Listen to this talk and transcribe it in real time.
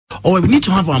Oh, we need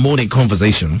to have our morning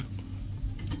conversation.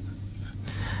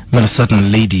 Met a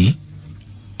certain lady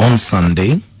on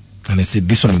Sunday, and I said,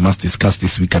 this one we must discuss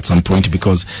this week at some point,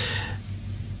 because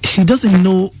she doesn't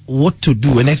know what to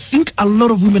do. And I think a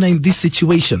lot of women are in this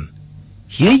situation.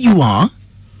 Here you are,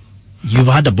 you've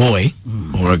had a boy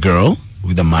or a girl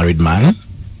with a married man.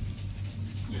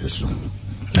 Yes.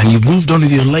 And you've moved on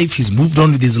with your life, he's moved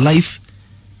on with his life.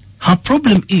 Her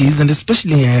problem is, and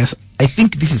especially as I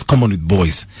think this is common with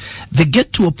boys, they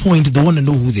get to a point they want to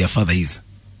know who their father is.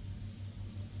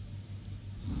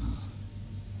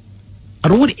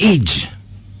 At what age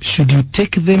should you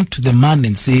take them to the man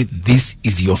and say, this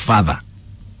is your father?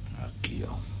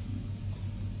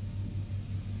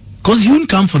 Because you won't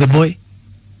come for the boy.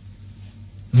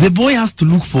 The boy has to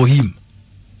look for him.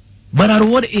 But at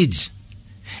what age?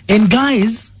 And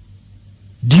guys,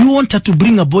 do you want her to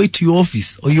bring a boy to your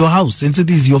office or your house and say,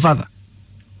 this is your father?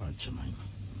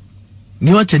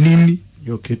 Niwache nini?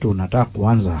 Hiyo kitu unataka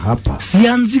kuanza hapa.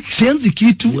 Sianzi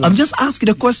kitu. I'm just asking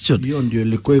a question. Hiyo ndio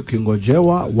ilikuwa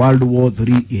ikingojewa World War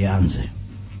 3 ianze.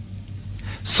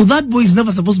 So that boy is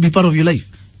never supposed to be part of your life.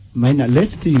 Maina, let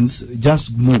things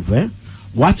just move,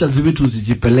 Wacha zivitu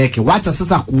zijipeleke. Wacha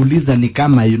sasa kuuliza ni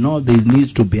kama, there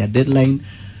needs to be a deadline.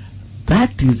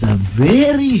 That is a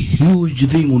very huge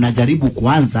thing. Unajaribu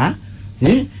kuanza,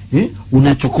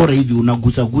 unachokora hivi,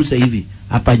 unagusa hivi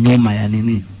hapa nyuma ya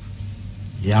nini?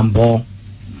 Yambo.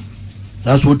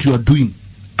 That's what you are doing.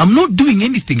 I'm not doing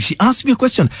anything. She asked me a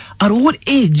question. At what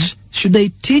age should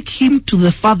I take him to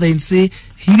the father and say,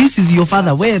 this is your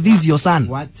father, where this is your son?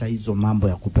 Wacha hizo mambo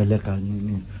ya kupeleka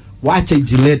nini. Wacha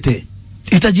ijilete.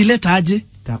 Itajileta aje?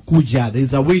 Takuja.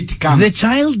 There's a way it comes. The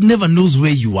child never knows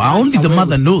where you are. Only the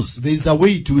mother knows. There's a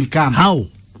way it will come. How?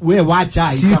 Where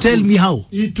wacha. So you tell me how.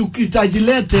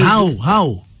 Itajilete.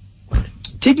 How?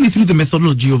 Take me through the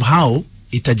methodology of how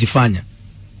itajifanya.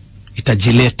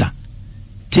 Itajileta.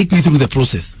 Take me through the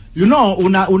process.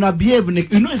 Una behave,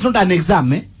 it's not an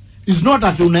exam, It's not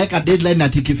that unaeka deadline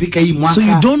at ikifika hii mwaka. So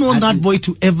you don't want that boy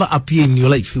to ever appear in your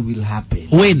life? It will happen.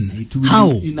 When?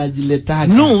 How?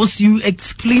 Inajiletanga. No, so you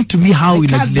explain to me how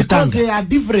inajiletanga. Because they are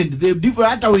different. They're different.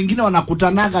 Hata wengine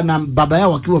wanakutanaga na baba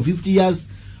yao wakiwa 50 years,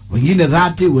 wengine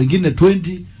 30, wengine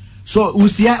 20. So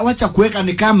wacha kuweka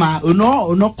ni kama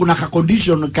kuna ka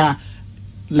condition ka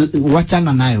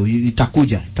wachana nayo,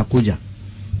 itakuja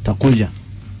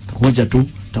tu.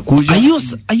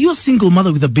 Are you a single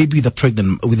mother with a baby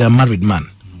with a married man?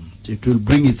 It will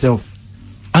bring itself.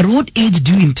 At what age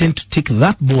do you intend to take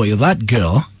that boy or that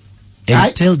girl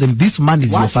and tell them this man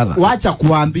is your father? Wacha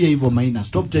kuambia hivyo Maina.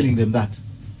 Stop telling them that.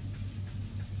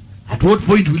 At what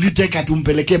point will you take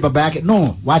atumpelekee baba yake?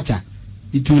 No, wacha.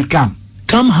 It will come.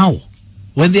 Come how?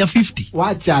 When they are 50?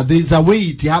 Wacha, there's a way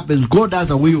it happens. God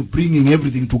has a way of bringing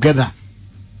everything together.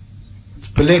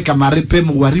 Peleka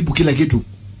maripemu waribu kila kitu.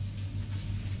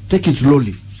 Take it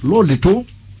slowly. Slowly too.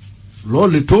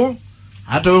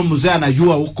 Hata wewe mzee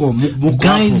anajua huko muko.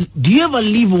 Guys, do you ever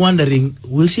live wondering,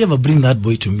 will she ever bring that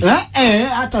boy to me?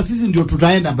 Hata sisi ndio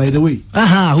tutaenda, by the way.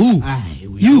 Who?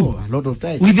 You. A lot of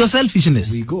time. With your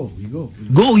selfishness. We go.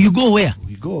 You go where?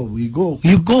 We go.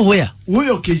 You go where?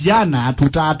 Huyo kijana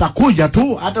atakuja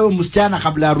tu, hata huyo msichana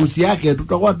kabla harusi yake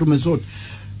tutakuwa tumesort.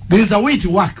 There is a way it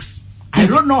works. I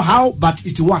don't know how, but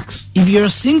it works. If you're a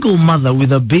single mother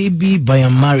with a baby by a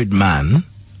married man,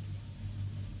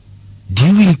 do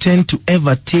you intend to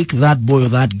ever take that boy or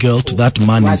that girl to that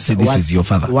man and say this is your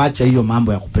father? Wacha hiyo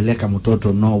mambo ya kupeleka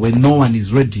mtoto. No, when no one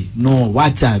is ready. No,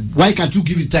 wacha. Why can't you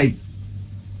give it time?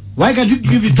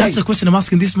 That's the question I'm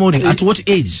asking this morning. At what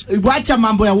age? Wacha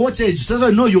mambo ya what age? Sasa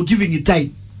you're giving it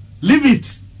time. Leave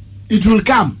it. It will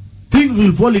come. Things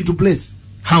will fall into place.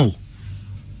 How?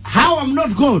 I'm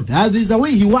not God. There's a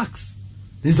way he works.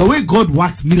 There's a way God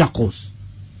works miracles.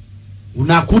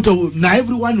 Unakuta na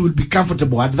everyone will be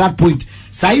comfortable at that point.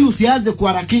 Sahi usianze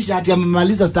kuharakisha ati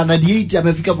amemaliza standard 8,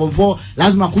 amefika form 4,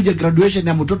 lazima kuja graduation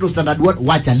ya mtoto standard 1.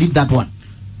 Wacha, leave that one.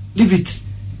 Leave it.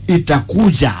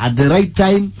 Itakuja at the right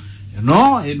time,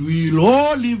 and we will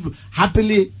all live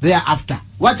happily thereafter.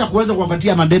 Wacha kuweza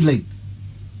kuwapatia ma deadline.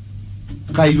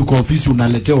 Kama hivi kwa ofisi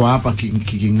unaletewa hapa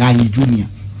King'ang'i Junior.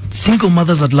 Single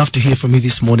mothers, I'd love to hear from you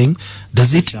this morning.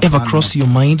 Does it ever cross your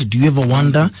mind? Do you ever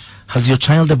wonder, has your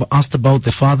child ever asked about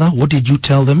the father? What did you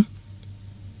tell them?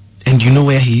 And you know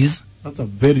where he is? That's a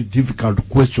very difficult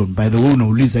question. By the way,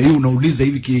 unauliza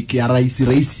hivi kia rahisi.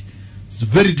 It's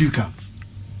very difficult.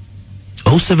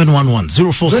 0711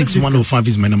 046105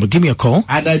 is my number. Give me a call.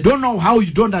 And I don't know how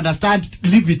you don't understand.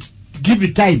 Leave it. Give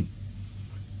it time.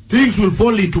 Things will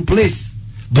fall into place.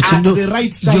 But at the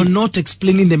right time. You're not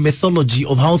explaining the methodology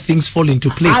of how things fall into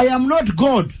place. I am not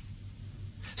God.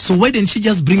 So why didn't she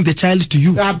just bring the child to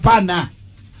you? Hapana.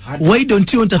 Why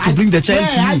don't you want her to bring the child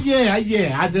to you?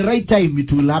 Yeah. At the right time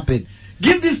it will happen.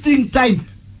 Give this thing time.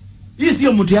 Hii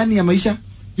sio mtihani ya maisha.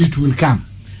 It will come.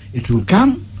 It will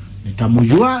come.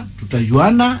 Nitamjua,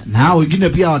 tutajuana, na hao wengine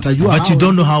pia watajua. But you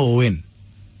don't know how or when.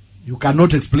 You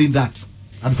cannot explain that,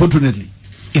 unfortunately.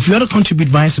 If you want to contribute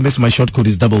via SMS, my short code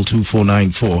is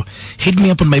 22494. Hit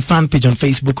me up on my fan page on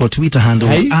Facebook or Twitter handle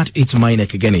at It's Mine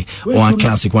Kageni or at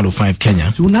Classic 105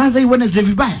 Kenya. So unaanza hii Wednesday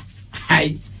vibaya.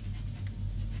 Hai.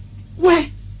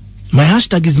 We. My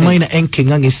hashtag is Mine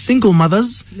Nkengange. Single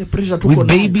mothers with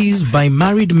babies by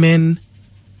married men.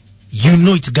 You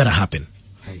know it's gotta happen.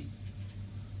 Hai.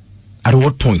 At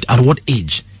what point? At what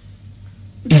age?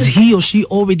 Is he or she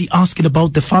already asking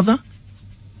about the father?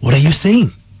 What are you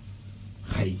saying?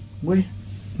 Hai. We.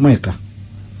 Mweka.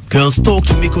 Girls, talk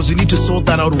to me because we need to sort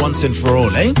that out once and for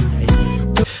all, eh?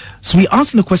 So we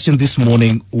asked the question this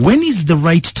morning, when is the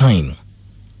right time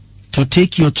to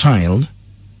take your child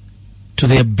to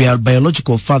their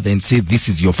biological father and say, this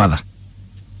is your father?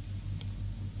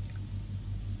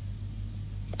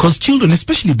 Because children,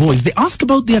 especially boys, they ask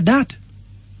about their dad.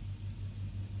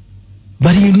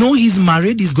 But you know he's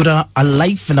married, he's got a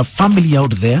life and a family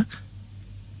out there.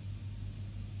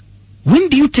 When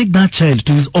do you take that child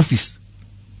to his office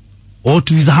or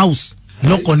to his house,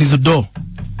 knock on his door,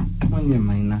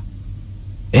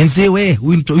 and say, "We,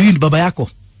 huyu baba yako"?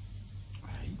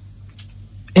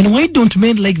 And why don't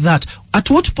men like that? At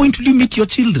what point will you meet your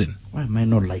children? Why am I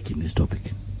not liking this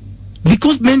topic?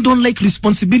 Because men don't like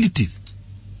responsibilities,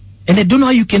 and I don't know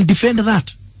how you can defend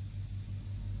that.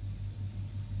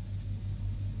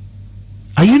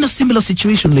 Are you in a similar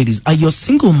situation, ladies? Are you a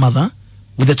single mother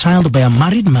with a child by a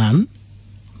married man?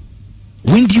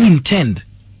 When do you intend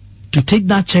to take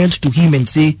that child to him and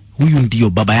say, huyu ndio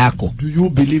baba yako? Do you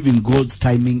believe in God's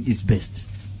timing is best?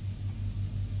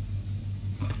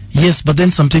 Yes, but then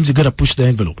sometimes you gotta push the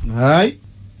envelope. Right.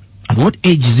 At what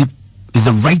age is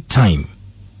the right time?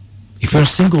 If you're a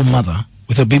single mother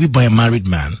with a baby by a married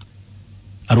man,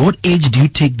 at what age do you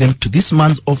take them to this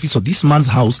man's office or this man's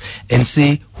house and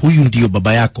say, huyu ndio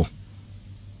baba yako?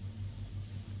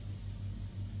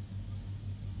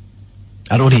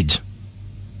 At what age?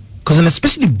 Because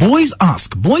especially boys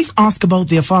ask about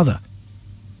their father.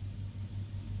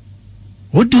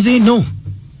 What do they know?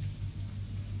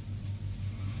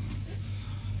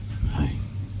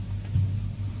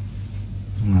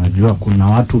 Najua kuna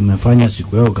watu umefanya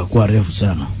siku yao kakuwa refu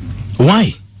sana.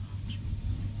 Why?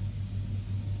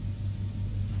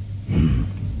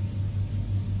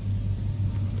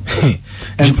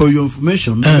 And for your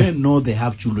information, men know they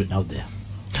have children out there.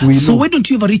 So why don't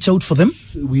you ever reach out for them?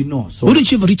 We know. So why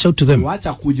don't you ever reach out to them?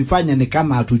 Wacha kujifanya ni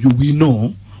kama hatujui.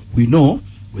 We know.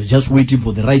 We're just waiting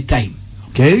for the right time.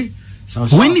 Okay?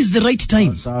 When is the right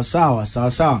time? Sawa.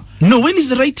 No, when is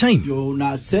the right time? Yo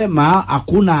unasema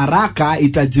hakuna haraka,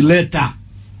 itajileta.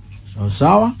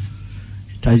 Sawa.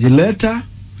 Itajileta.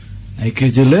 Na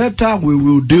ikijileta, we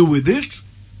will deal with it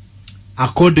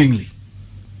accordingly.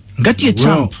 Got your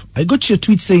champ. I got your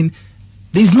tweet saying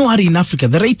there is no hurry in Africa.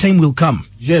 The right time will come.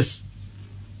 Yes.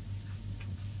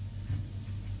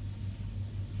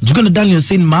 Jugana Daniel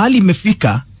saying mahali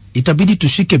imefika itabidi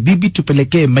tushike bibi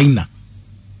tupelekee Maina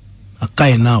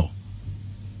akae nao.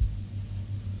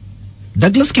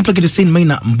 Douglas Kiplagat is saying,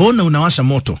 Maina, mbona unawasha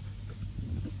moto?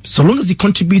 So long as he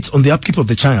contributes on the upkeep of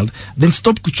the child, then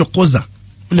stop kuchokoza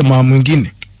ule mama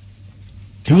mwingine.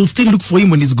 He will still look for him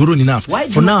when he's grown enough.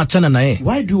 For now, achana na yeye.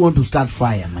 Why do you want to start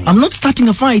fire, man? I'm not starting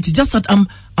a fire. It's just that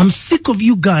I'm sick of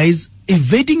you guys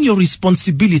evading your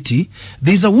responsibility.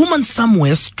 There's a woman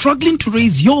somewhere struggling to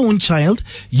raise your own child.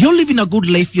 You're living a good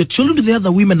life. Your children with the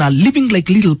other women are living like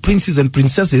little princes and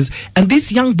princesses. And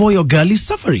this young boy or girl is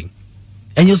suffering.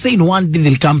 And you're saying one day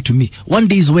they'll come to me. One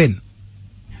day is when?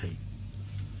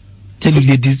 Tell you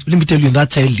ladies, let me tell you,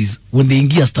 that child is, when they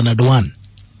ingia standard 1,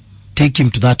 take him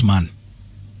to that man.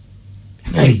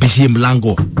 Bishie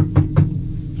mlango.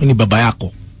 Ni baba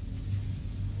yako.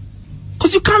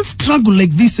 Because you can't struggle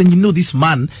like this and you know this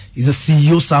man is a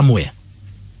CEO somewhere.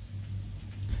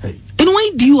 And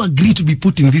why do you agree to be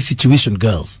put in this situation,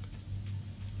 girls?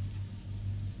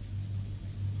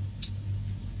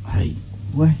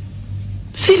 Why?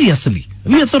 Seriously?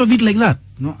 Have you ever thought of it like that?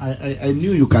 No, I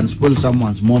knew you can spoil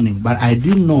someone's morning, but I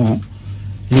didn't know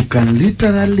you can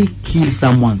literally kill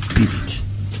someone's spirit.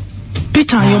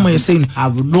 Peter Ayoma, you're saying, I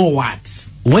have no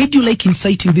words. Why do you like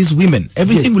inciting these women?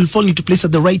 Everything will fall into place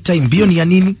at the right time. Bioni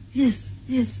yanini? Yes.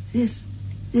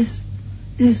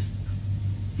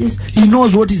 He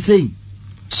knows what he's saying.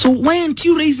 So why aren't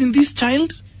you raising this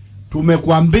child?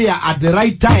 Tumekuambia at the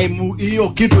right time hiyo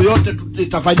kitu yote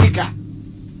itafanyika.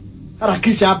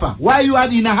 Harakisha hapa. Why are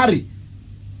you in a hurry?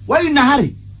 Why are you in a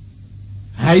hurry?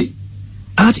 Hi.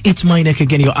 At It's My Neck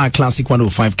again, your R Classic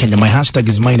 105 Kenya. My hashtag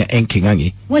is Minor N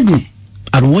Kingangi. Wenye?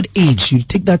 At what age should you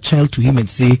take that child to him and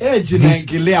say, age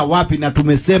inaingilia wapi na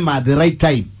tumesema at the right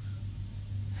time?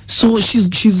 So she's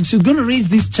going to raise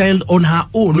this child on her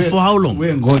own for how long? We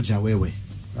ngoja wewe.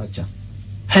 Acha.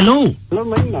 Hello. Hello,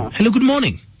 Maina. Hello, good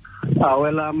morning.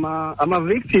 Well, I'm a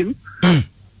victim.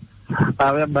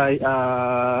 Whereby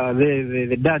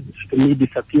the dad to me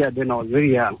disappeared when I was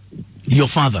very young. Your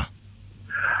father?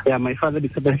 Yeah, my father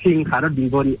disappeared. He had not been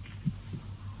born yet.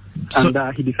 So,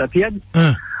 And he disappeared.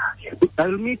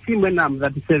 I'll meet him when I'm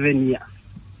 37 years.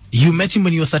 You met him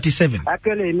when you were 37?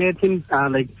 Actually, I met him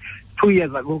like 2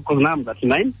 years ago because now I'm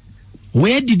 39.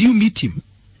 Where did you meet him?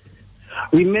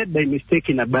 We met by mistake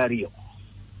in a burial.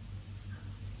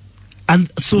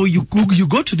 And so you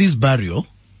go to this burial?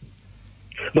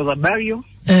 There was a burial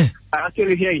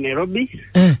actually here in Nairobi.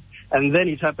 And then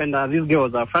it happened this girl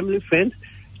was a family friend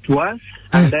to us.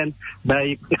 And then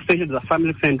by extension, was a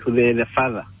family friend to the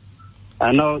father.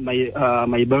 Now my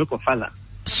biological father.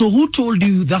 So who told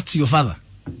you that's your father?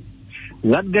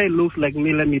 That guy looks like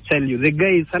me, let me tell you. The guy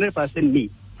is 100% me.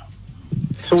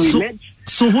 So we met.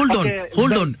 So hold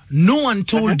on. No one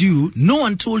told you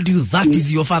that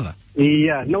is your father?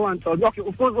 Yeah, no one told. Okay,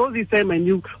 of course, all this time I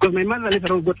knew, because my mother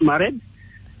later on got married.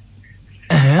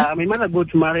 My mother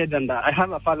got married, and I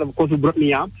have a father, of course, who brought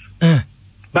me up.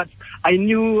 But I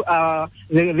knew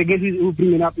the guy who brought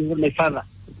me up is not my father,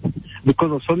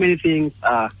 because of so many things,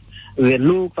 the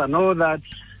looks and all that.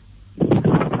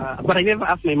 But I never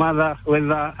asked my mother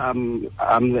whether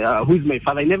who is my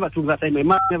father. I never took that time. My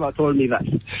mother never told me that.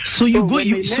 So you go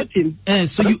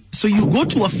so you go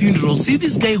to a funeral, see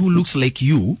this guy who looks like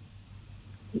you.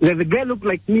 The guy looked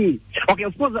like me. Okay,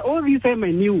 of course, all this time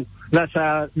I knew that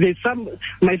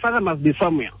my father must be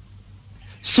somewhere.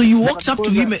 So you walked up to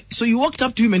him. So you walked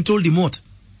up to him and told him what?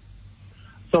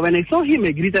 So when I saw him,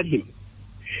 I greeted him,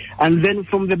 and then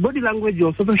from the body language, he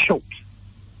was also shocked.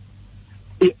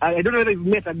 I don't know whether you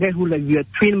met a guy who like your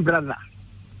twin brother.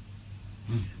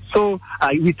 So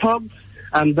we talked,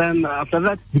 and then after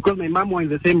that, because my mom was in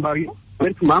the same burial, I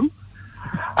went to mom,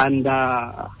 and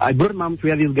I brought mom to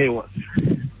where this guy was.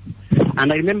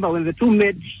 And I remember when the two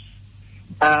met,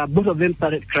 both of them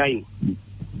started crying.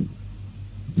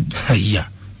 Yeah.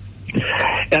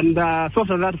 And so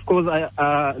after that, of course,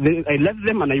 I left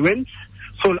them and I went.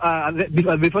 So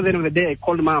before the end of the day, I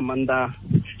called mom, and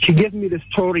she gave me the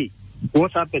story.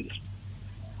 What happened?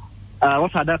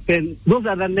 What had happened? Those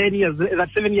are the 9 years, that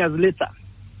 7 years later.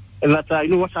 That you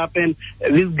know what happened.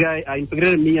 This guy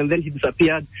impregnated me, and then he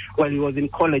disappeared while he was in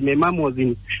college. My mom was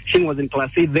in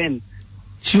class 8 then.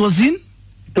 She was in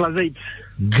class 8.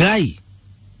 Guy.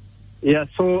 Yeah.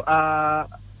 So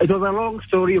it was a long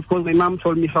story. Of course, my mom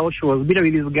told me how she was bitter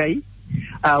with this guy.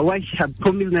 Why she had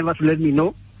promised never to let me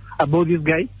know about this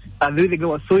guy. The guy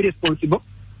was so irresponsible.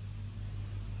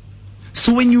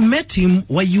 So when you met him,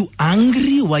 were you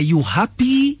angry? Were you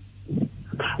happy?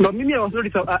 No, Mimi, I was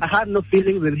not. I had no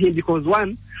feelings with him because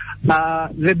one,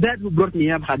 the dad who brought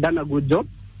me up had done a good job.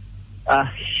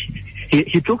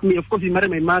 He took me. Of course, he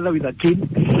married my mother with a kid.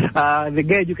 The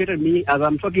guy educated me. As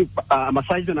I'm talking, I'm a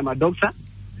surgeon. I'm a doctor.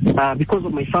 Because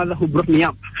of my father who brought me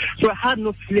up. So I had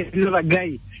no feelings with the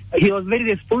guy. He was very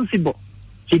responsible.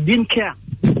 He didn't care.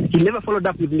 He never followed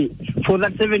up with me for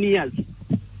that 7 years.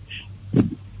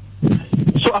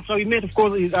 So after we met, of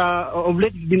course, of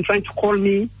late he's been trying to call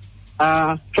me,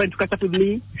 trying to catch up with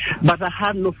me, but I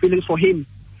had no feelings for him.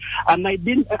 And I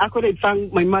didn't actually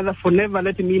thank my mother for never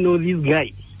letting me know this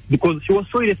guy, because she was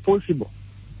so irresponsible.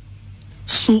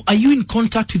 So are you in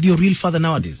contact with your real father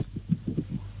nowadays?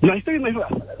 No, I still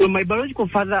with my biological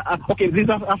father. Okay, this is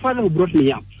a father who brought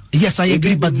me up. Yes, I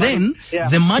agree. But then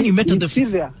the man you met at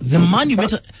the man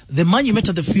you met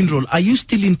at the funeral, are you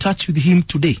still in touch with him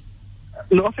today?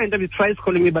 No, often he tries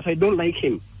calling me, but I don't like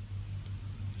him.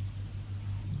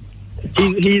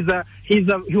 He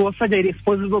was such a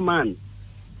irresponsible man.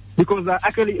 Because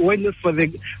actually, when not for the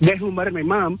guy who married my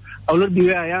mom, I would not be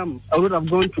where I am. I would have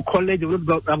gone to college. I would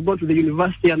have gone to the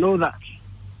university and all that.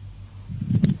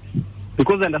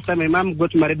 Because I understand my mom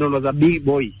got married when I was a big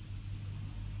boy.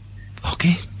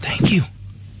 Okay, thank you.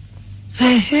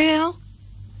 The hell?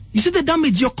 You see the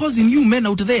damage you're causing you men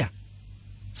out there?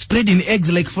 Spreading eggs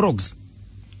like frogs.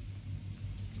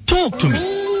 Talk to me.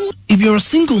 If you're a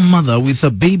single mother with a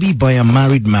baby by a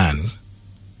married man,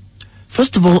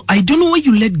 first of all, I don't know why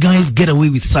you let guys get away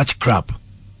with such crap.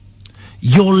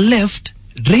 You're left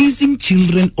raising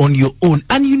children on your own,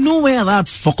 and you know where that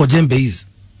fokojembe is.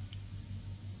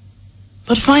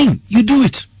 But fine, you do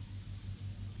it.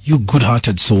 You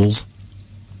good-hearted souls.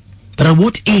 But at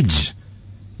what age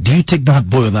do you take that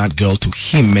boy or that girl to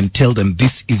him and tell them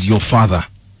this is your father?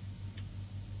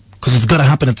 Because it's got to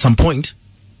happen at some point.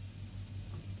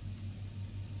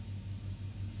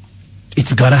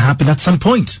 It's got to happen at some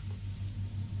point.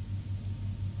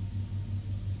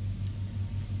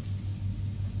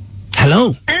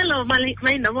 Hello. Hello,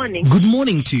 Maina, morning. Good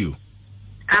morning to you.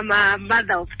 I'm a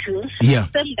mother of two. Yeah.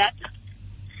 Same dad.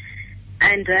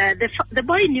 And the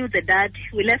boy knew the dad.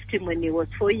 We left him when he was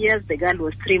 4 years. The girl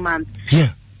was 3 months. Yeah.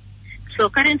 So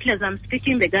currently, as I'm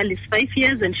speaking, the girl is 5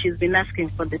 years and she's been asking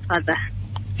for the father.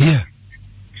 Yeah.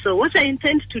 So what I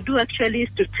intend to do actually is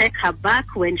to take her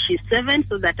back when she's 7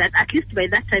 so that at least by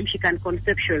that time she can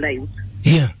conceptualize.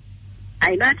 Yeah.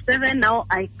 I know at 7 now,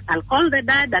 I'll call the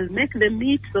dad, I'll make them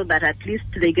meet so that at least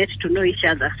they get to know each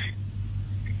other.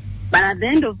 But at the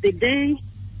end of the day,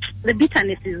 the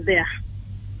bitterness is there.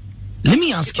 Let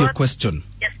me ask you a question.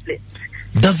 Yes, please.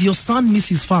 Does your son miss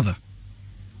his father?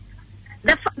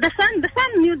 The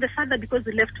son knew the father because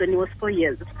he left when he was 4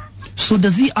 years. So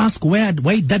does he ask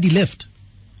why daddy left?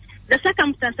 The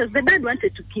circumstances, the dad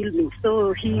wanted to kill me,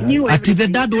 so he knew Ati the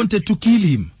everything. dad wanted to kill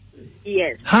him.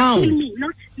 Yes. How? Kill me,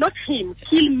 not him.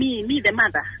 Kill me, the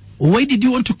mother. Why did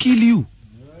you want to kill you?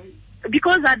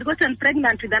 Because I'd gotten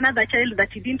pregnant with another child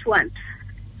that he didn't want.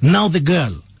 Now the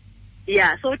girl.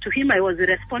 Yeah, so to him I was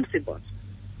irresponsible.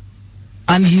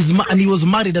 And he was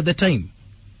married at the time.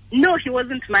 No, he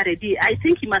wasn't married. I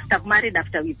think he must have married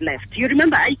after we've left. You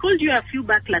remember, I called you a few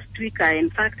back last week. In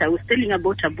fact, I was telling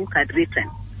about a book I'd written.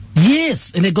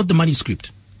 Yes, and I got the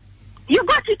manuscript. You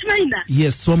got it, Maina?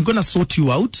 Yes, so I'm going to sort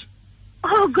you out.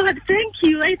 Oh, God, thank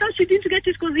you. I thought you didn't get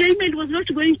it because your email was not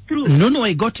going through. No,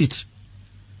 I got it.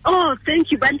 Oh,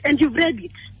 thank you. And you've read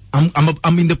it.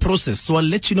 I'm in the process, so I'll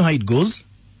let you know how it goes.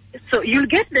 So you'll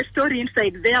get the story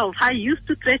inside there of how he used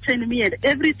to threaten me and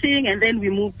everything, and then we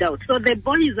moved out. So the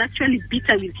boy is actually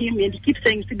bitter with him, and he keeps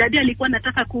saying, "Daddy alikuwa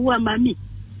nataka kuua mami."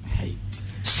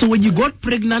 So when you got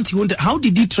pregnant, how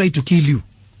did he try to kill you?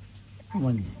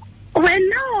 When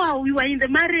now we were in the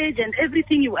marriage and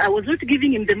everything, I was not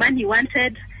giving him the money he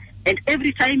wanted. And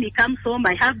every time he comes home,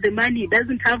 I have the money. He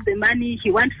doesn't have the money.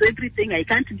 He wants everything. I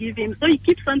can't give him. So he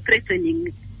keeps on threatening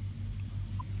me.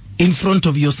 In front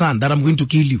of your son, that I'm going to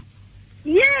kill you?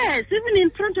 Yes, even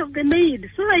in front of the maid.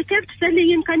 So I kept telling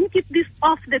him, can you keep this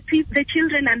off the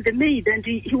children and the maid? And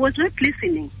he was not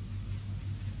listening.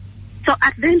 So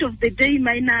at the end of the day,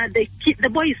 Maina, the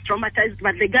boy is traumatized,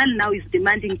 but the girl now is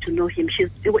demanding to know him. She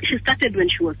started when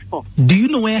she was 4. Do you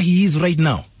know where he is right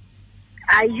now?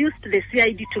 I used the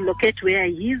CID to locate where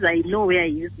he is. I know where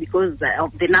he is because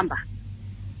of the number.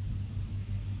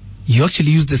 You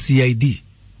actually used the CID?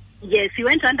 Yes, he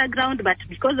went underground, but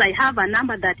because I have a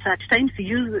number that at times he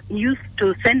used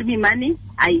to send me money,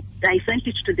 I sent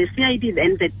it to the CID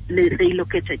and they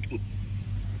located him.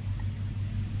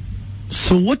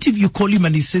 So what if you call him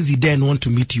and he says he didn't want to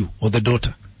meet you or the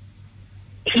daughter?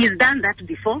 He's done that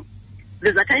before.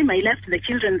 There's a time I left the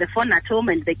children the phone at home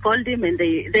and they called him and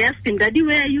they asked him, "Daddy,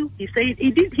 where are you?" He said he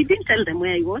didn't tell them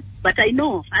where he was, but I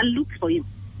know I'll look for him.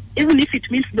 Even if it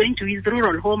means going to his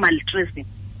rural home, I'll trace him.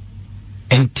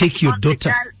 And take your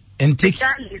daughter The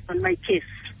girl is on my case.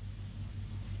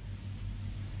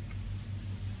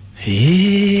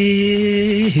 Hey.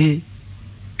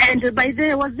 And by the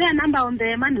way, was there a number on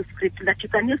the manuscript that you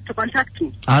can use to contact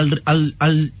me? I'll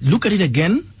look at it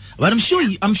again. But I'm sure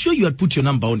you had put your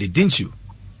number on it, didn't you?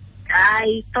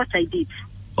 I thought I did.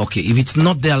 Okay, if it's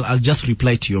not there, I'll just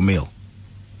reply to your mail.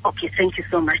 Okay, thank you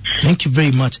so much. Thank you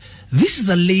very much. This is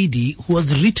a lady who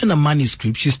has written a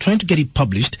manuscript. She's trying to get it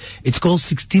published. It's called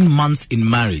 16 Months in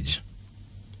Marriage.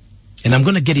 And I'm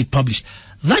going to get it published.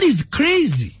 That is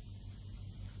crazy.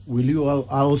 Will you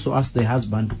also ask the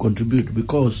husband to contribute?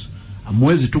 Because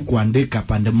amwezi tu kuandika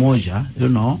pande moja, you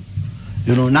know,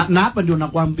 na hapa ndio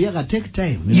nakwambiaga take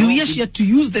time. You have to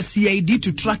use the CID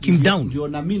to track him down. Ndio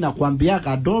na mimi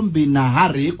nakwambiaga don't be na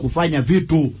hurry kufanya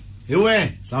vitu.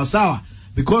 Ewe, sawa.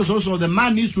 Because also the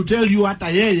man needs to tell you hata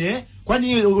yeye,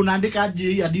 kwani unaandika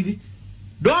hadithi?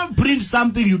 Don't print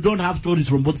something you don't have stories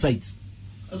from both sides.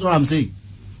 That's what I'm saying.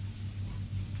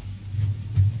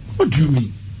 What do you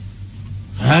mean?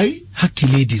 Hey? Haki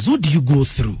ladies, what do you go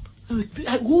through?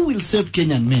 Who will save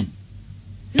Kenyan men?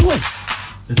 Anyway,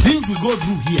 the things we go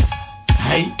through here.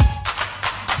 Hey?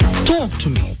 Talk to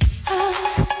me.